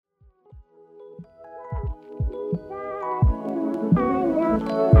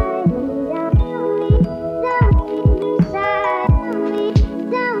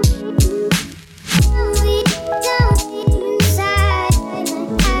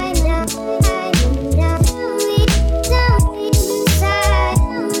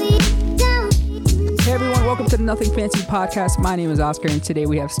Nothing Fancy podcast. My name is Oscar, and today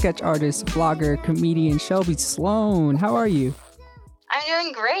we have sketch artist, vlogger, comedian Shelby Sloan. How are you? I'm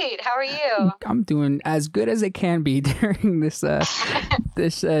doing great. How are you? I'm doing as good as it can be during this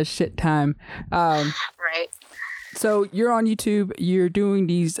shit time. Right. So you're on YouTube. You're doing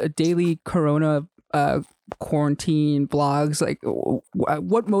these daily Corona quarantine vlogs. Like,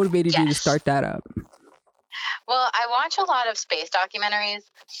 what motivated you to start that up? Well, I watch a lot of space documentaries,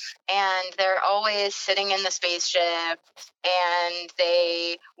 and they're always sitting in the spaceship, and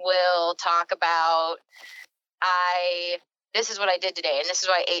they will talk about, this is what I did today, and this is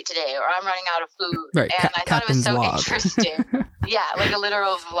what I ate today, or I'm running out of food. Right, and I thought it was so vlog. interesting. Yeah, like a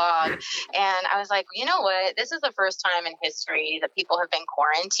literal vlog. And I was like, you know what? This is the first time in history that people have been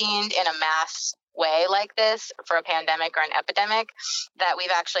quarantined in a mass way like this for a pandemic or an epidemic, that we've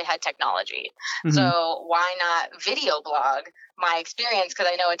actually had technology. Mm-hmm. So why not video blog my experience? Because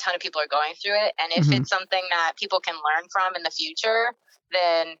I know a ton of people are going through it. And if it's something that people can learn from in the future,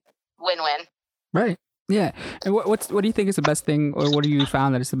 then win-win. Right. Yeah. And what do you think is the best thing, or what have you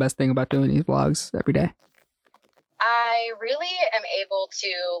found that is the best thing about doing these vlogs every day? I really am able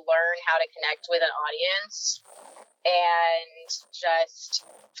to learn how to connect with an audience and just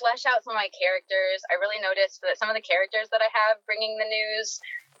flesh out some of my characters. I really noticed that some of the characters that I have bringing the news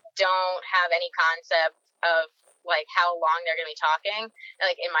don't have any concept of like how long they're going to be talking,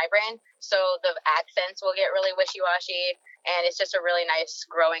 like in my brain. So the accents will get really wishy-washy, and it's just a really nice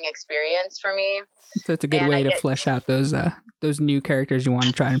growing experience for me. So it's a good way to flesh out those new characters you want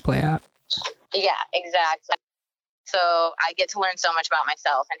to try and play out. Yeah, exactly. So I get to learn so much about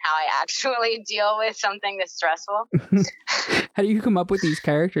myself and how I actually deal with something that's stressful. How do you come up with these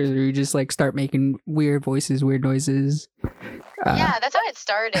characters? Or you just like start making weird voices, weird noises? Yeah, that's how it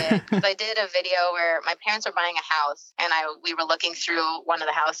started. Because I did a video where my parents were buying a house, and we were looking through one of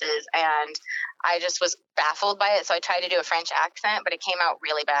the houses, and I just was baffled by it. So I tried to do a French accent, but it came out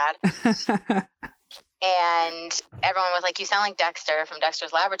really bad. And everyone was like, you sound like Dexter from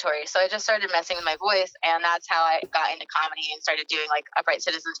Dexter's Laboratory. So I just started messing with my voice, and that's how I got into comedy and started doing like Upright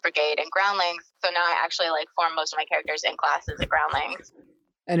Citizens Brigade and Groundlings. So now I actually like form most of my characters in classes at Groundlings.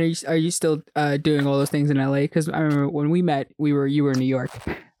 And are you still doing all those things in LA? Because I remember when we met, you were in New York,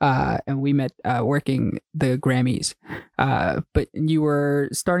 and we met working the Grammys. But you were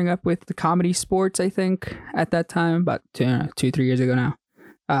starting up with the Comedy Sports, I think, at that time, about 2-3 years ago now.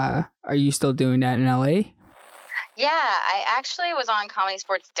 Are you still doing that in LA? Yeah, I actually was on Comedy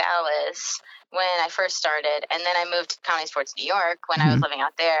Sports Dallas when I first started, and then I moved to Comedy Sports New York when I was living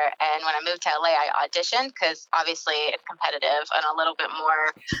out there. And when I moved to LA, I auditioned because obviously it's competitive and a little bit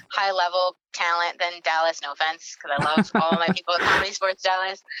more high level talent than Dallas. No offense, because I love all my people at Comedy Sports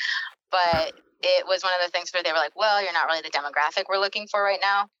Dallas, but it was one of the things where they were like, well, you're not really the demographic we're looking for right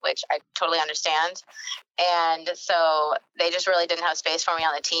now, which I totally understand. And so they just really didn't have space for me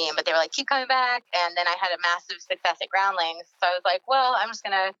on the team, but they were like, keep coming back. And then I had a massive success at Groundlings. So I was like, well, I'm just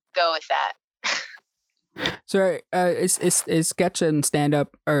going to go with that. So is sketch and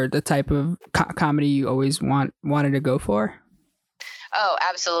stand-up or the type of comedy you always wanted to go for? Oh,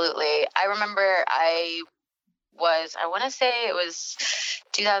 absolutely. I remember I want to say it was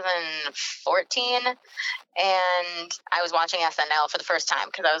 2014, and I was watching SNL for the first time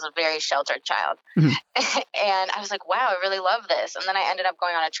because I was a very sheltered child. And I was like, wow, I really love this. And then I ended up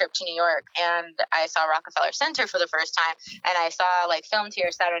going on a trip to New York, and I saw Rockefeller Center for the first time, and I saw like Filmed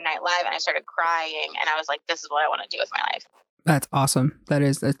Here Saturday Night Live, and I started crying, and I was like, this is what I want to do with my life. That's awesome.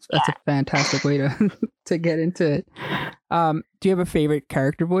 That's a fantastic way to get into it. Do you have a favorite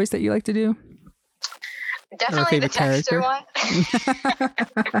character voice that you like to do? Definitely the Dexter one.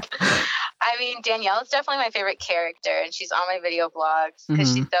 I mean, Danielle is definitely my favorite character, and she's on my video blogs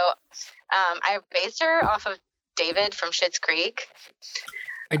because she's so. I based her off of David from Schitt's Creek.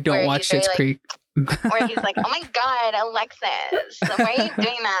 I don't watch Schitt's Creek. Where he's like, "Oh my God, Alexis, why are you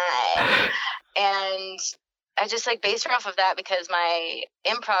doing that?" And I just like based her off of that because my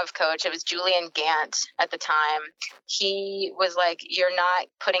improv coach, it was Julian Gant at the time, he was like, you're not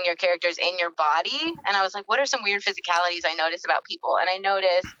putting your characters in your body. And I was like, what are some weird physicalities I notice about people? And I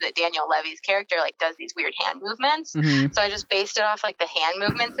noticed that Daniel Levy's character like does these weird hand movements. So I just based it off like the hand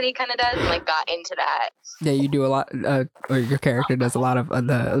movements that he kind of does and like got into that. Yeah, you do a lot, or your character does a lot of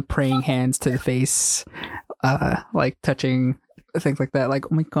the praying hands to the face, like touching things like that, like,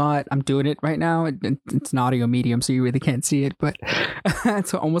 oh my God, I'm doing it right now. It's an audio medium, so you really can't see it, but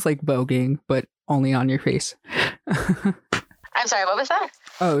it's almost like voguing, but only on your face. I'm sorry, what was that?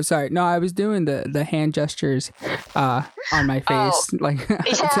 Oh, sorry. No, I was doing the hand gestures on my face. Oh, like yeah,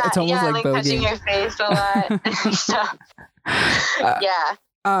 it's almost like voguing. Touching your face a lot. So, yeah.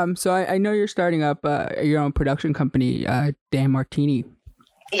 So I know you're starting up your own production company, Dan Martini.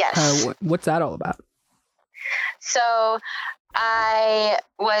 Yes. What's that all about? So I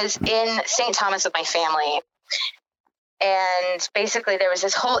was in St. Thomas with my family, and basically there was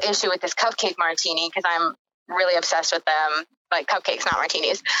this whole issue with this cupcake martini because I'm really obsessed with them, like cupcakes, not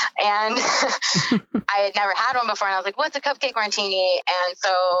martinis. And I had never had one before, and I was like, what's a cupcake martini? And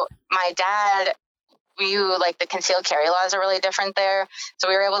so my dad, like the concealed carry laws are really different there. So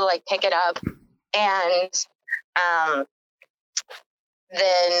we were able to like pick it up and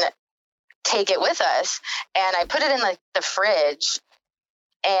then take it with us. And I put it in like the fridge,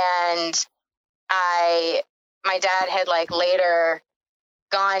 and my dad had like later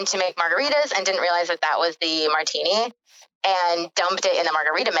gone to make margaritas and didn't realize that was the martini and dumped it in the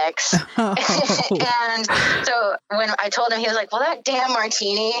margarita mix. And so when I told him, he was like, well, that damn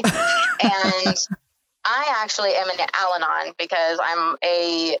martini. And I actually am an Al-Anon because I'm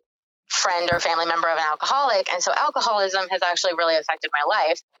a friend or family member of an alcoholic. And so alcoholism has actually really affected my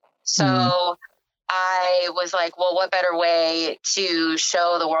life. So I was like, well, what better way to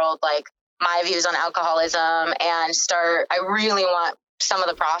show the world like my views on alcoholism and I really want some of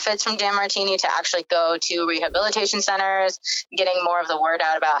the profits from Dan Martini to actually go to rehabilitation centers, getting more of the word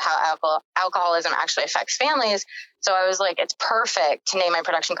out about how alcoholism actually affects families. So I was like, it's perfect to name my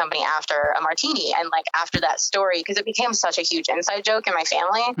production company after a martini. And like after that story, because it became such a huge inside joke in my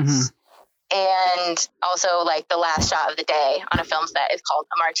family. Mm-hmm. And also like the last shot of the day on a film set is called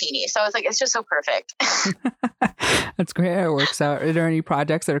a martini. So I was like, it's just so perfect. That's great. It works out. Are there any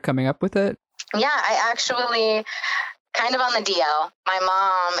projects that are coming up with it? Yeah, I actually kind of on the DL. My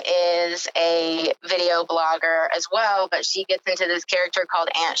mom is a video blogger as well, but she gets into this character called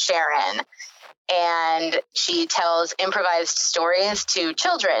Aunt Sharon. And she tells improvised stories to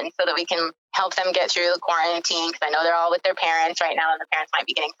children so that we can help them get through the quarantine, because I know they're all with their parents right now and the parents might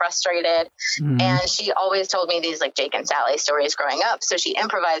be getting frustrated. Mm-hmm. And she always told me these like Jake and Sally stories growing up. So she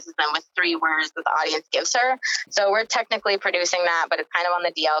improvises them with 3 words that the audience gives her. So we're technically producing that, but it's kind of on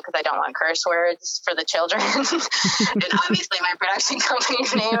the DL because I don't want curse words for the children. And obviously my production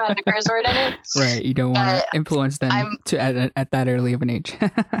company's name has a curse word in it. Right. You don't want to influence them at that early of an age.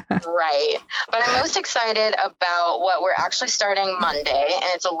 Right. But I'm most excited about what we're actually starting Monday, and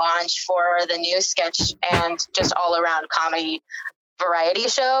it's a launch for the new sketch and just all around comedy variety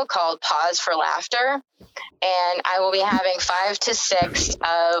show called Pause for Laughter. And I will be having 5 to 6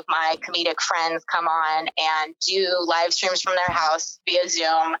 of my comedic friends come on and do live streams from their house via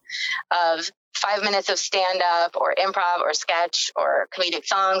Zoom of 5 minutes of stand-up or improv or sketch or comedic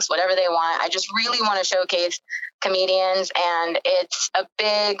songs, whatever they want. I just really want to showcase comedians, and it's a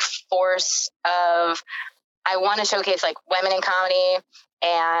big force of, I want to showcase like women in comedy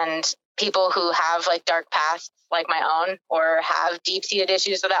and people who have like dark pasts like my own or have deep-seated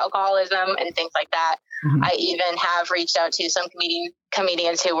issues with alcoholism and things like that. Mm-hmm. I even have reached out to some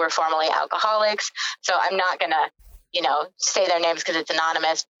comedians who were formerly alcoholics. So I'm not going to, say their names because it's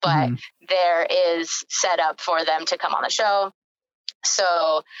anonymous, but there is set up for them to come on the show.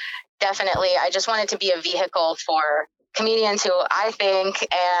 So definitely, I just wanted to be a vehicle for comedians who I think,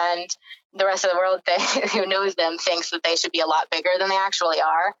 and the rest of the world who knows them thinks that they should be a lot bigger than they actually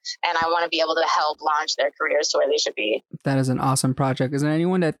are. And I want to be able to help launch their careers to where they should be. That is an awesome project. Is there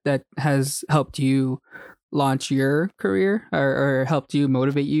anyone that has helped you launch your career or helped you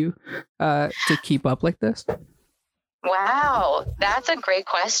motivate you to keep up like this? Wow, that's a great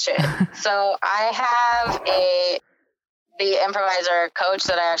question. So I have the improviser coach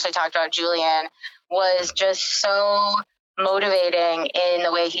that I actually talked about, Julian, was just so motivating in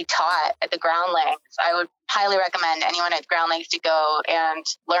the way he taught at the Groundlings. I would highly recommend anyone at Groundlings to go and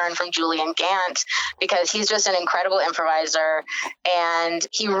learn from Julian Gant, because he's just an incredible improviser, and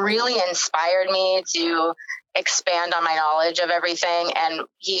he really inspired me to expand on my knowledge of everything. And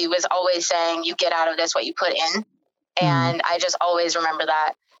he was always saying, you get out of this what you put in. And I just always remember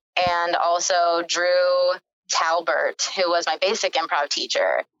that. And also Drew Talbert, who was my basic improv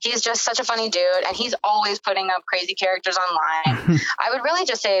teacher. He's just such a funny dude, and he's always putting up crazy characters online. I would really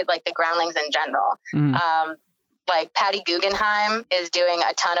just say like the Groundlings in general. Like Patty Guggenheim is doing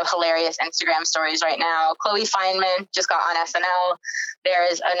a ton of hilarious Instagram stories right now. Chloe Feynman just got on SNL. There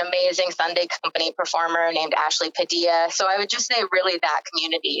is an amazing Sunday Company performer named Ashley Padilla. So I would just say really that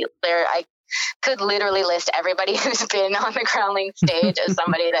community there. I could literally list everybody who's been on the Groundling stage as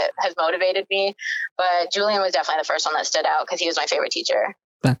somebody that has motivated me. But Julian was definitely the first one that stood out because he was my favorite teacher.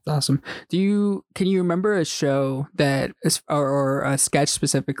 That's awesome. Can you remember a show that is, or a sketch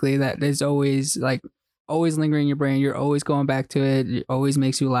specifically that is always lingering in your brain? You're always going back to it. It always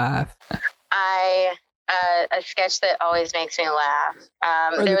makes you laugh. I a sketch that always makes me laugh.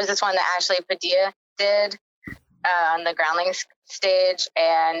 There was this one that Ashley Padilla did on the Groundlings stage,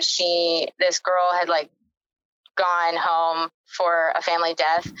 and this girl had like gone home for a family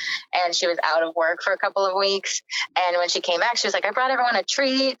death, and she was out of work for a couple of weeks. And when she came back, she was like, I brought everyone a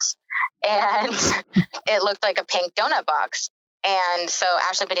treat, and it looked like a pink donut box. And so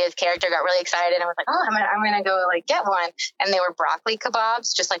Ashley Padilla's character got really excited and was like, oh, I'm gonna go like get one. And they were broccoli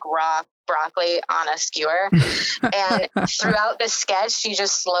kebabs, just like raw broccoli on a skewer. And throughout the sketch, she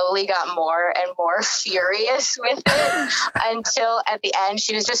just slowly got more and more furious with it until at the end,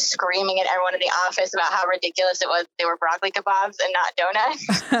 she was just screaming at everyone in the office about how ridiculous it was. They were broccoli kebabs and not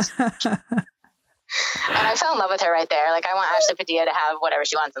donuts. And I fell in love with her right there. Like, I want Ashley Padilla to have whatever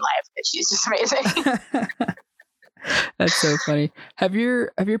she wants in life, because she's just amazing. That's so funny. Have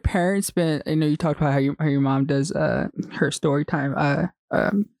your parents been? I know you talked about how your mom does her story time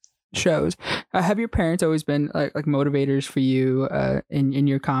shows. Have your parents always been like motivators for you in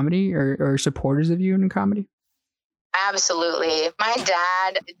your comedy, or supporters of you in comedy? Absolutely. My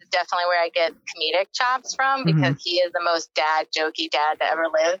dad is definitely where I get comedic chops from, because he is the most jokey dad that ever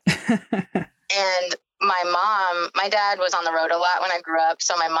lived. And my dad was on the road a lot when I grew up,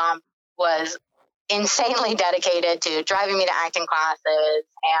 so my mom was insanely dedicated to driving me to acting classes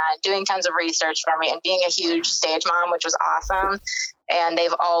and doing tons of research for me and being a huge stage mom, which was awesome. And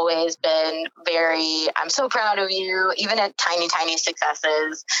they've always been I'm so proud of you, even at tiny, tiny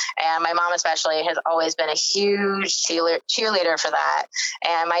successes. And my mom especially has always been a huge cheerleader for that.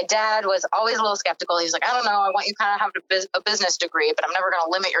 And my dad was always a little skeptical. He's like, I don't know, I want you kind of have a business degree, but I'm never going to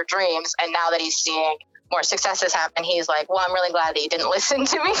limit your dreams. And now that he's seeing more successes happen, he's like, well, I'm really glad that you didn't listen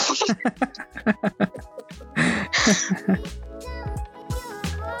to me.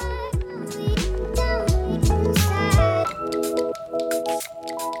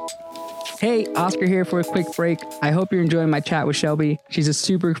 Hey, Oscar here for a quick break. I hope you're enjoying my chat with Shelby. She's a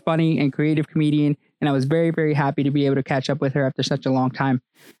super funny and creative comedian, and I was very, very happy to be able to catch up with her after such a long time.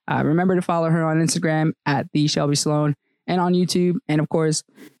 Remember to follow her on Instagram at the Shelby Sloan, and on YouTube, and of course,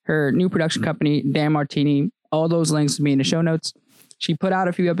 her new production company, Dan Martini. All those links will be in the show notes. She put out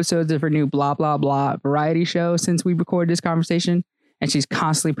a few episodes of her new blah, blah, blah variety show since we recorded this conversation, and she's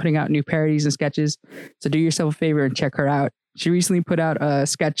constantly putting out new parodies and sketches. So do yourself a favor and check her out. She recently put out a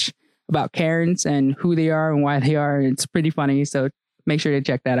sketch about Karens and who they are and why they are. It's pretty funny, so make sure to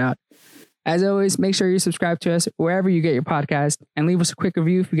check that out. As always, make sure you subscribe to us wherever you get your podcast and leave us a quick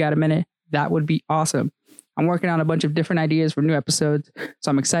review if you got a minute. That would be awesome. I'm working on a bunch of different ideas for new episodes, so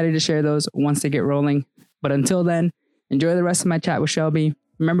I'm excited to share those once they get rolling. But until then, enjoy the rest of my chat with Shelby.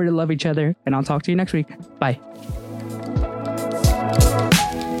 Remember to love each other, and I'll talk to you next week. Bye.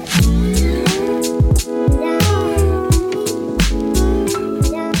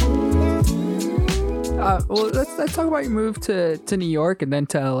 Well, let's talk about your move to New York and then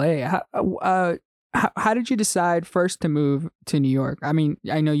to LA. How did you decide first to move to New York? I mean,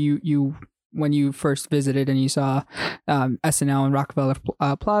 I know you when you first visited and you saw SNL and Rockefeller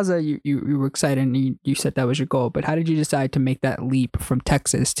Plaza, you were excited and you said that was your goal. But how did you decide to make that leap from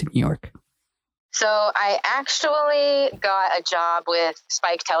Texas to New York? So I actually got a job with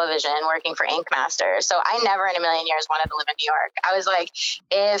Spike Television working for Ink Master. So I never in a million years wanted to live in New York. I was like,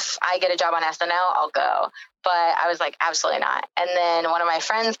 if I get a job on SNL, I'll go. But I was like, absolutely not. And then one of my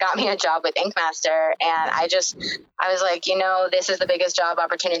friends got me a job with Ink Master. And I was like, this is the biggest job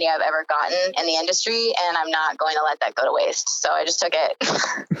opportunity I've ever gotten in the industry. And I'm not going to let that go to waste. So I just took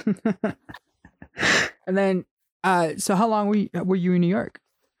it. And then, so how long were you in New York?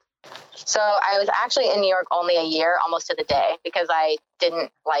 So I was actually in New York only a year, almost to the day, because I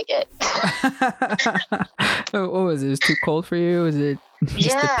didn't like it. What was it? It was too cold for you? Was it?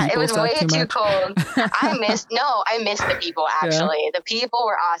 Yeah, it was way too cold. I missed the people, actually. Yeah. The people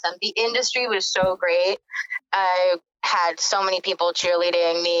were awesome. The industry was so great. I had so many people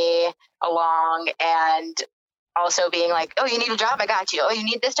cheerleading me along and also being like, oh, you need a job? I got you. Oh, you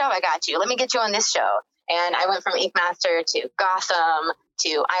need this job? I got you. Let me get you on this show. And I went from Ink Master to Gotham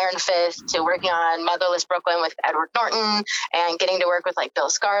to Iron Fist to working on Motherless Brooklyn with Edward Norton and getting to work with like Bill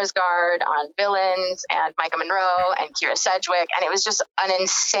Skarsgård on Villains and Micah Monroe and Kira Sedgwick. And it was just an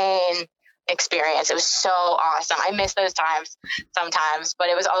insane experience. It was so awesome. I miss those times sometimes, but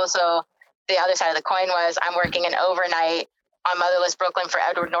it was also the other side of the coin was I'm working an overnight on Motherless Brooklyn for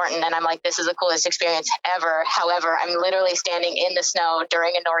Edward Norton, and I'm like, this is the coolest experience ever. However, I'm literally standing in the snow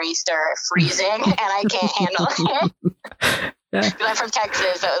during a nor'easter, freezing, and I can't handle it. Yeah. Because I'm from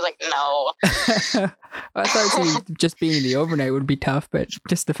Texas, so I was like, no. I thought just being the overnight would be tough, but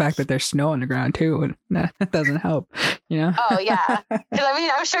just the fact that there's snow on the ground too, that doesn't help, Oh yeah, because I mean,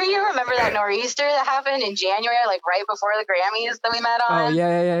 I'm sure you remember that nor'easter that happened in January, like right before the Grammys that we met on. Oh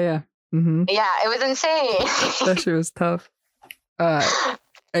yeah. Mm-hmm. Yeah, it was insane. That shit was tough.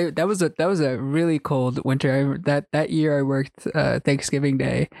 That was a really cold winter. That year I worked Thanksgiving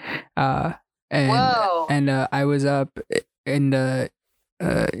Day, Whoa. and I was up in the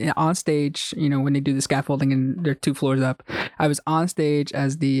on stage. You know, when they do the scaffolding and they're 2 floors up, I was on stage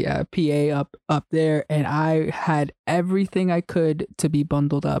as the PA up there, and I had everything I could to be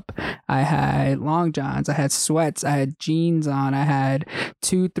bundled up. I had long johns, I had sweats, I had jeans on, I had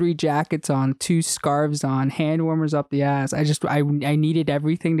 2-3 jackets on, 2 scarves on, hand warmers up the ass. I needed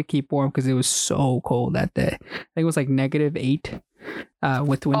everything to keep warm because it was so cold that day. I think it was like -8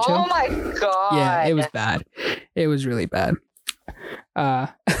 with wind chill. Oh my god. Yeah, it was bad. It was really bad. Wow.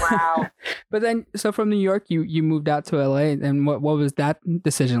 But then, so from New York, you moved out to LA, and what was that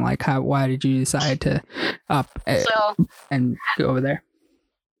decision like? Why did you decide to and go over there?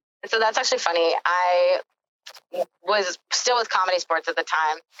 So that's actually funny. I was still with Comedy Sports at the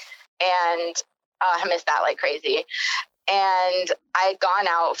time, and I missed that like crazy. And I'd gone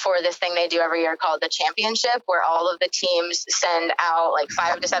out for this thing they do every year called the championship, where all of the teams send out like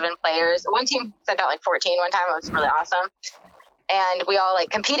 5 to 7 players. One team sent out like 14 one time. It was really awesome. And we all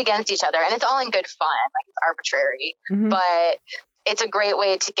like compete against each other, and it's all in good fun. Like, it's arbitrary, but it's a great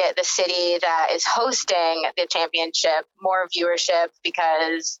way to get the city that is hosting the championship more viewership,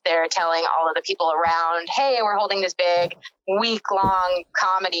 because they're telling all of the people around, hey, we're holding this big week-long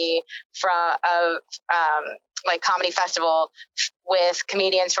comedy like comedy festival with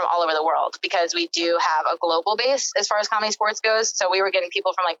comedians from all over the world, because we do have a global base as far as Comedy Sports goes. So we were getting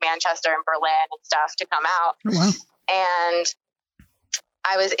people from like Manchester and Berlin and stuff to come out. Oh, wow. And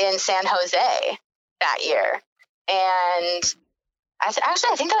I was in San Jose that year, and I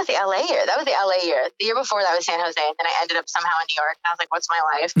think that was the LA year. That was the LA year. The year before that was San Jose, and then I ended up somehow in New York, and I was like, what's my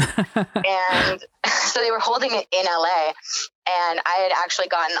life? And so they were holding it in LA, and I had actually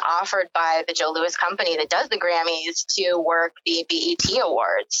gotten offered by the Joe Louis company that does the Grammys to work the BET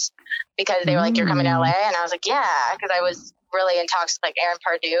Awards, because they were like, you're coming to LA? And I was like, yeah, because I was really in talks with like Aaron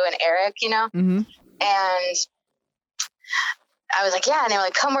Pardue and Eric, you know? And I was like, yeah. And they were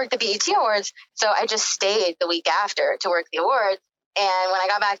like, come work the BET Awards. So I just stayed the week after to work the awards. And when I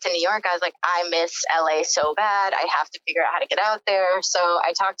got back to New York, I was like, I miss LA so bad. I have to figure out how to get out there. So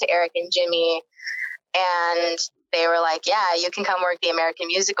I talked to Eric and Jimmy, and they were like, yeah, you can come work the American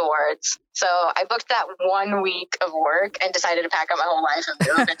Music Awards. So I booked that 1 week of work and decided to pack up my whole life and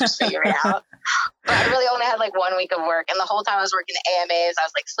move and just figure it out. But I really only had like 1 week of work. And the whole time I was working the AMAs, I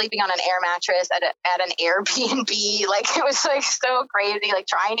was like sleeping on an air mattress at an Airbnb. Like, it was like so crazy, like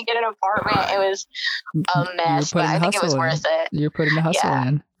trying to get an apartment. It was a mess, but I think it was worth it. You're putting the hustle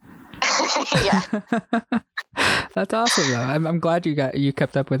in. Yeah. That's awesome though. I'm glad you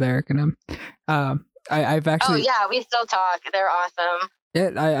kept up with Eric and him. I've actually. Oh yeah, we still talk. They're awesome.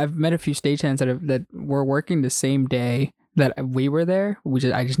 Yeah, I've met a few stagehands that were working the same day that we were there.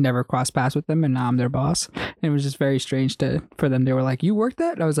 I just never crossed paths with them, and now I'm their boss. And it was just very strange for them. They were like, "You worked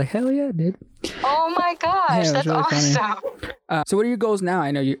that?" And I was like, "Hell yeah, dude!" Oh my gosh, yeah, that's really awesome. So what are your goals now?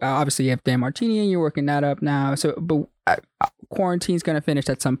 I know you obviously you have Dan Martini, and you're working that up now. So, but quarantine's gonna finish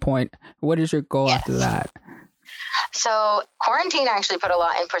at some point. What is your goal after that? So quarantine actually put a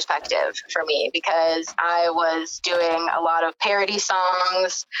lot in perspective for me, because I was doing a lot of parody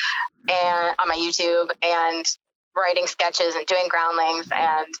songs and on my YouTube, and writing sketches and doing groundlings,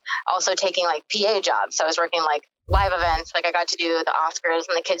 and also taking like PA jobs. So I was working like live events. Like, I got to do the Oscars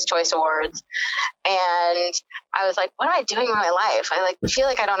and the Kids' Choice Awards. And I was like, what am I doing with my life? I like feel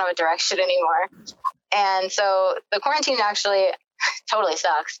like I don't have a direction anymore. And so the quarantine actually totally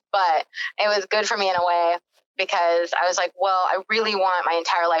sucks, but it was good for me in a way, because I was like, well, I really want my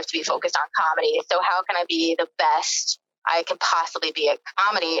entire life to be focused on comedy. So how can I be the best I can possibly be at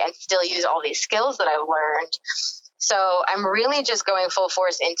comedy and still use all these skills that I've learned? So I'm really just going full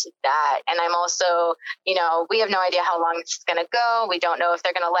force into that. And I'm also, we have no idea how long this is going to go. We don't know if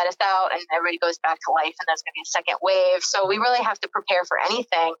they're going to let us out and everybody goes back to life and there's going to be a second wave. So we really have to prepare for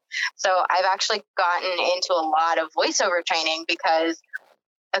anything. So I've actually gotten into a lot of voiceover training, because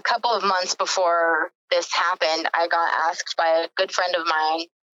a couple of months before this happened, I got asked by a good friend of mine.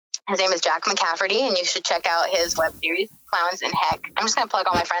 His name is Jack McCafferty, and you should check out his web series, Clowns in Heck. I'm just going to plug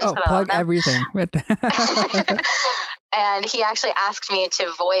all my friends. Oh, plug everything. And he actually asked me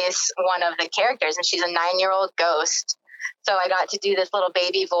to voice one of the characters, and she's a 9-year-old ghost. So I got to do this little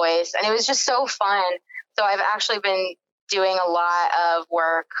baby voice, and it was just so fun. So I've actually been doing a lot of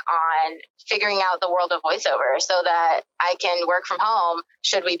work on figuring out the world of voiceover so that I can work from home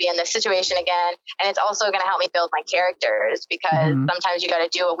should we be in this situation again. And it's also going to help me build my characters because sometimes you got to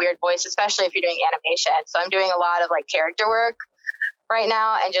do a weird voice, especially if you're doing animation. So I'm doing a lot of like character work right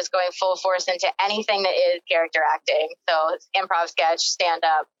now and just going full force into anything that is character acting. So it's improv, sketch, stand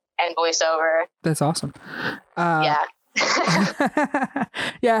up, and voiceover. That's awesome. Yeah.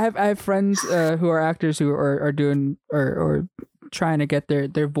 Yeah, I have friends who are actors who are doing or trying to get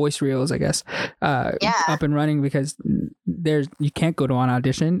their voice reels, I guess, up and running because you can't go to an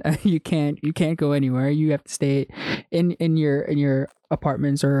audition, you can't go anywhere. You have to stay in your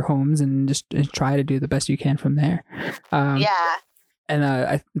apartments or homes and just try to do the best you can from there.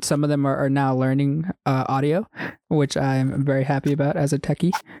 And some of them are now learning audio, which I'm very happy about as a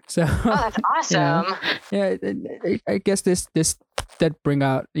techie. So, that's awesome. I guess this that bring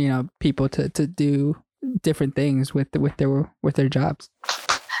out people to do different things with their jobs.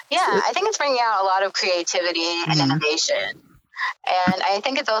 Yeah, I think it's bringing out a lot of creativity and innovation, and I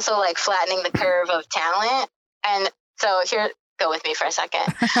think it's also like flattening the curve of talent. And so here. Go with me for a second.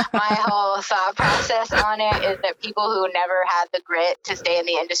 My whole thought process on it is that people who never had the grit to stay in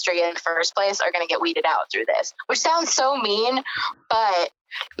the industry in the first place are going to get weeded out through this, which sounds so mean, but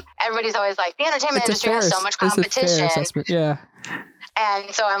everybody's always like, the entertainment industry has so much competition. Yeah.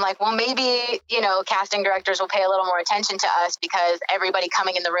 And so I'm like, well, maybe, casting directors will pay a little more attention to us because everybody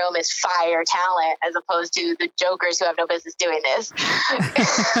coming in the room is fire talent as opposed to the jokers who have no business doing this.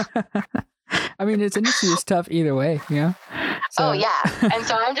 I mean, this industry is tough either way, So. Oh yeah, and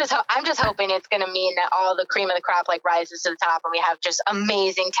so I'm just hoping it's going to mean that all the cream of the crop like rises to the top, and we have just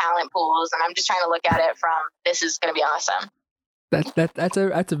amazing talent pools. And I'm just trying to look at it from this is going to be awesome.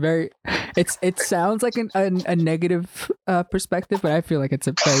 That's a very it sounds like a negative perspective, but I feel like it's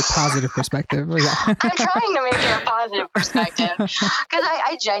a very positive perspective. I'm trying to make it a positive perspective because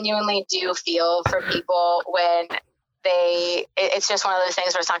I genuinely do feel for people when. It's just one of those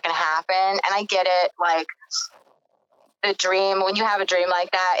things where it's not going to happen. And I get it. Like the dream, when you have a dream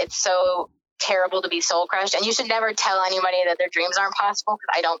like that, it's so terrible to be soul crushed. And you should never tell anybody that their dreams aren't possible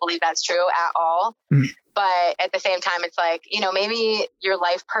because I don't believe that's true at all. But at the same time, it's like, maybe your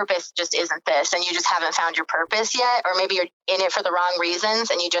life purpose just isn't this and you just haven't found your purpose yet. Or maybe you're in it for the wrong reasons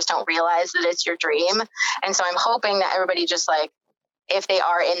and you just don't realize that it's your dream. And so I'm hoping that everybody just like, if they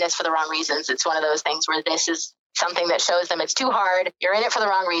are in this for the wrong reasons, it's one of those things where this is something that shows them it's too hard. You're in it for the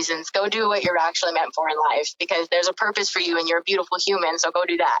wrong reasons. Go do what you're actually meant for in life because there's a purpose for you and you're a beautiful human. So go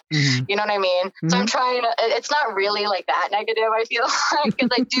do that. You know what I mean? So I'm trying to, it's not really like that negative. I feel like, cause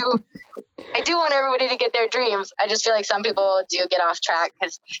I do want everybody to get their dreams. I just feel like some people do get off track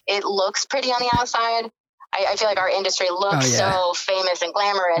because it looks pretty on the outside. I feel like our industry looks so famous and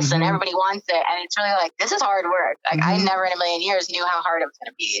glamorous and everybody wants it. And it's really like, this is hard work. Like I never in a million years knew how hard it was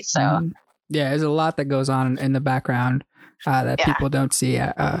going to be. So yeah, there's a lot that goes on in the background that people don't see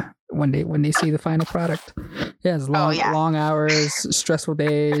when they see the final product. Yeah, it's long hours, stressful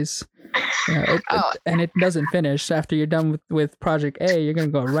days. And it doesn't finish after you're done with project A. You're gonna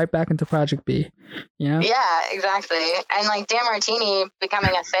go right back into project B. Yeah, exactly. And like Dan Martini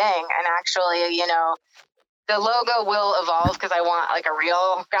becoming a thing, and actually, the logo will evolve because I want like a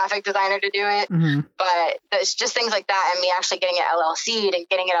real graphic designer to do it. But it's just things like that. And me actually getting it LLC'd and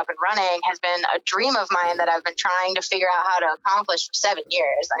getting it up and running has been a dream of mine that I've been trying to figure out how to accomplish for 7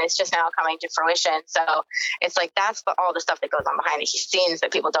 years. And it's just now coming to fruition. So it's like, that's all the stuff that goes on behind the scenes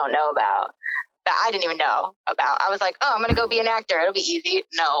that people don't know about, that I didn't even know about. I was like, oh, I'm going to go be an actor. It'll be easy.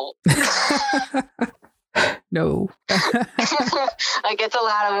 No. No. Like it's a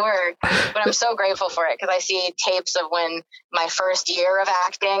lot of work, but I'm so grateful for it because I see tapes of when my first year of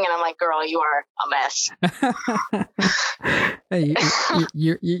acting and I'm like, girl, you are a mess. Hey,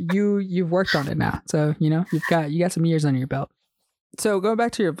 you've worked on it now. So, you got some years under your belt. So going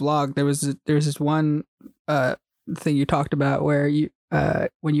back to your vlog, there was this one thing you talked about where you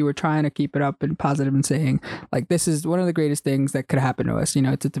when you were trying to keep it up and positive and saying like, this is one of the greatest things that could happen to us.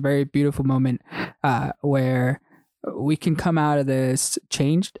 It's a very beautiful moment where we can come out of this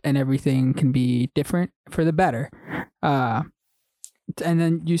changed and everything can be different for the better. And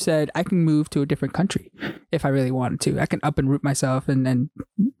then you said, I can move to a different country if I really wanted to. I can up and root myself and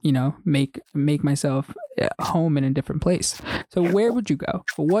make myself home in a different place. So where would you go?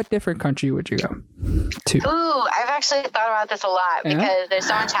 What different country would you go to? Ooh, I've actually thought about this a lot because there's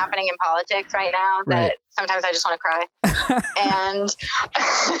so much happening in politics right now that sometimes I just want to cry. And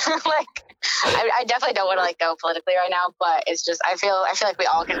I definitely don't want to go politically right now, but it's just, I feel like we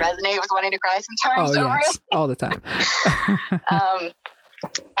all can resonate with wanting to cry sometimes. Oh, yes, all the time.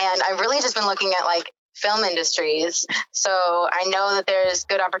 And I've really just been looking at film industries. So I know that there's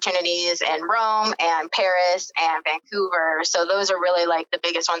good opportunities in Rome and Paris and Vancouver. So those are really like the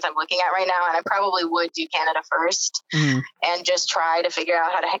biggest ones I'm looking at right now. And I probably would do Canada first and just try to figure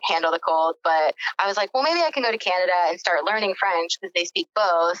out how to handle the cold. But I was like, well, maybe I can go to Canada and start learning French because they speak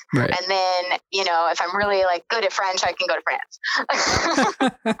both. Right. And then, you know, if I'm really like good at French, I can go to France.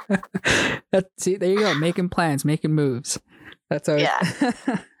 See, there you go. Making plans, making moves. That's always...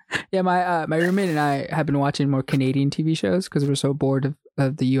 Yeah. Yeah, my roommate and I have been watching more Canadian TV shows because we're so bored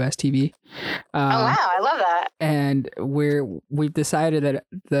of the US TV. Oh wow, I love that. And we've decided that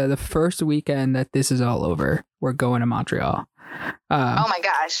the first weekend that this is all over, we're going to Montreal. Oh my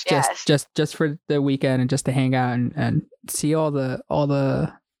gosh, yes. Just for the weekend and just to hang out and see all the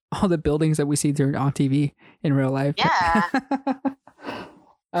buildings that we see on TV in real life. Yeah.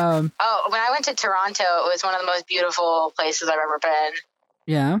 When I went to Toronto, it was one of the most beautiful places I've ever been.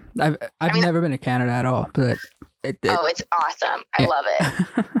 Yeah, I've never been to Canada at all, but it's awesome. I love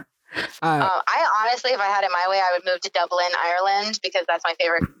it. I honestly, if I had it my way, I would move to Dublin, Ireland, because that's my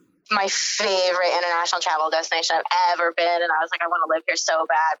favorite international travel destination I've ever been. And I was like, I want to live here so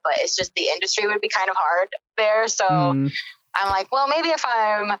bad, but it's just the industry would be kind of hard there. So I'm like, well, maybe if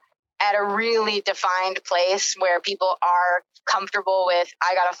I'm at a really defined place where people are comfortable with,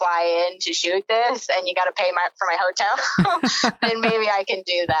 I got to fly in to shoot this and you got to pay for my hotel, then maybe I can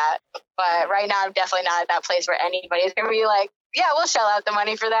do that. But right now, I'm definitely not at that place where anybody's going to be like, yeah, we'll shell out the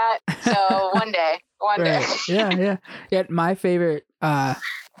money for that. So one day. Yeah. My favorite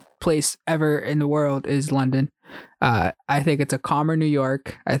place ever in the world is London. I think it's a calmer New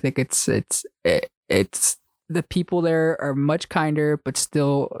York. I think it's the people there are much kinder, but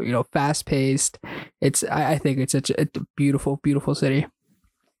still, you know, fast paced. I think it's such a beautiful, beautiful city.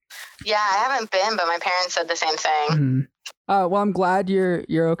 Yeah, I haven't been, but my parents said the same thing. Mm-hmm. Well, I'm glad you're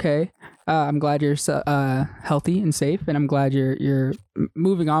okay. I'm glad you're healthy and safe, and I'm glad you're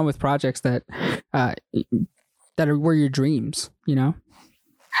moving on with projects that were your dreams. You know.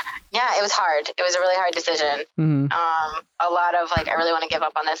 Yeah, it was hard. It was a really hard decision. A lot of like, I really want to give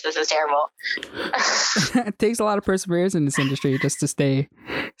up on this. This is terrible. It takes a lot of perseverance in this industry just to stay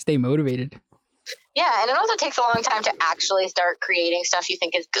motivated. Yeah, and it also takes a long time to actually start creating stuff you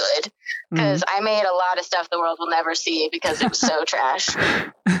think is good. Because I made a lot of stuff the world will never see because it was so trash.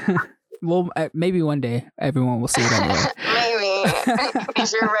 Well, maybe one day everyone will see it anyway. Maybe.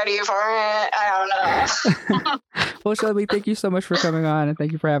 If you're ready for it. I don't know. Well, Shelby, thank you so much for coming on, and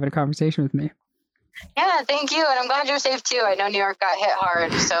thank you for having a conversation with me. Yeah, thank you. And I'm glad you're safe too. I know New York got hit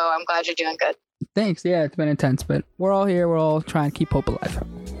hard, so I'm glad you're doing good. Thanks. Yeah, it's been intense, but we're all here. We're all trying to keep hope alive.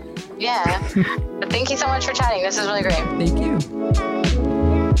 Yeah. But thank you so much for chatting. This is really great. Thank you.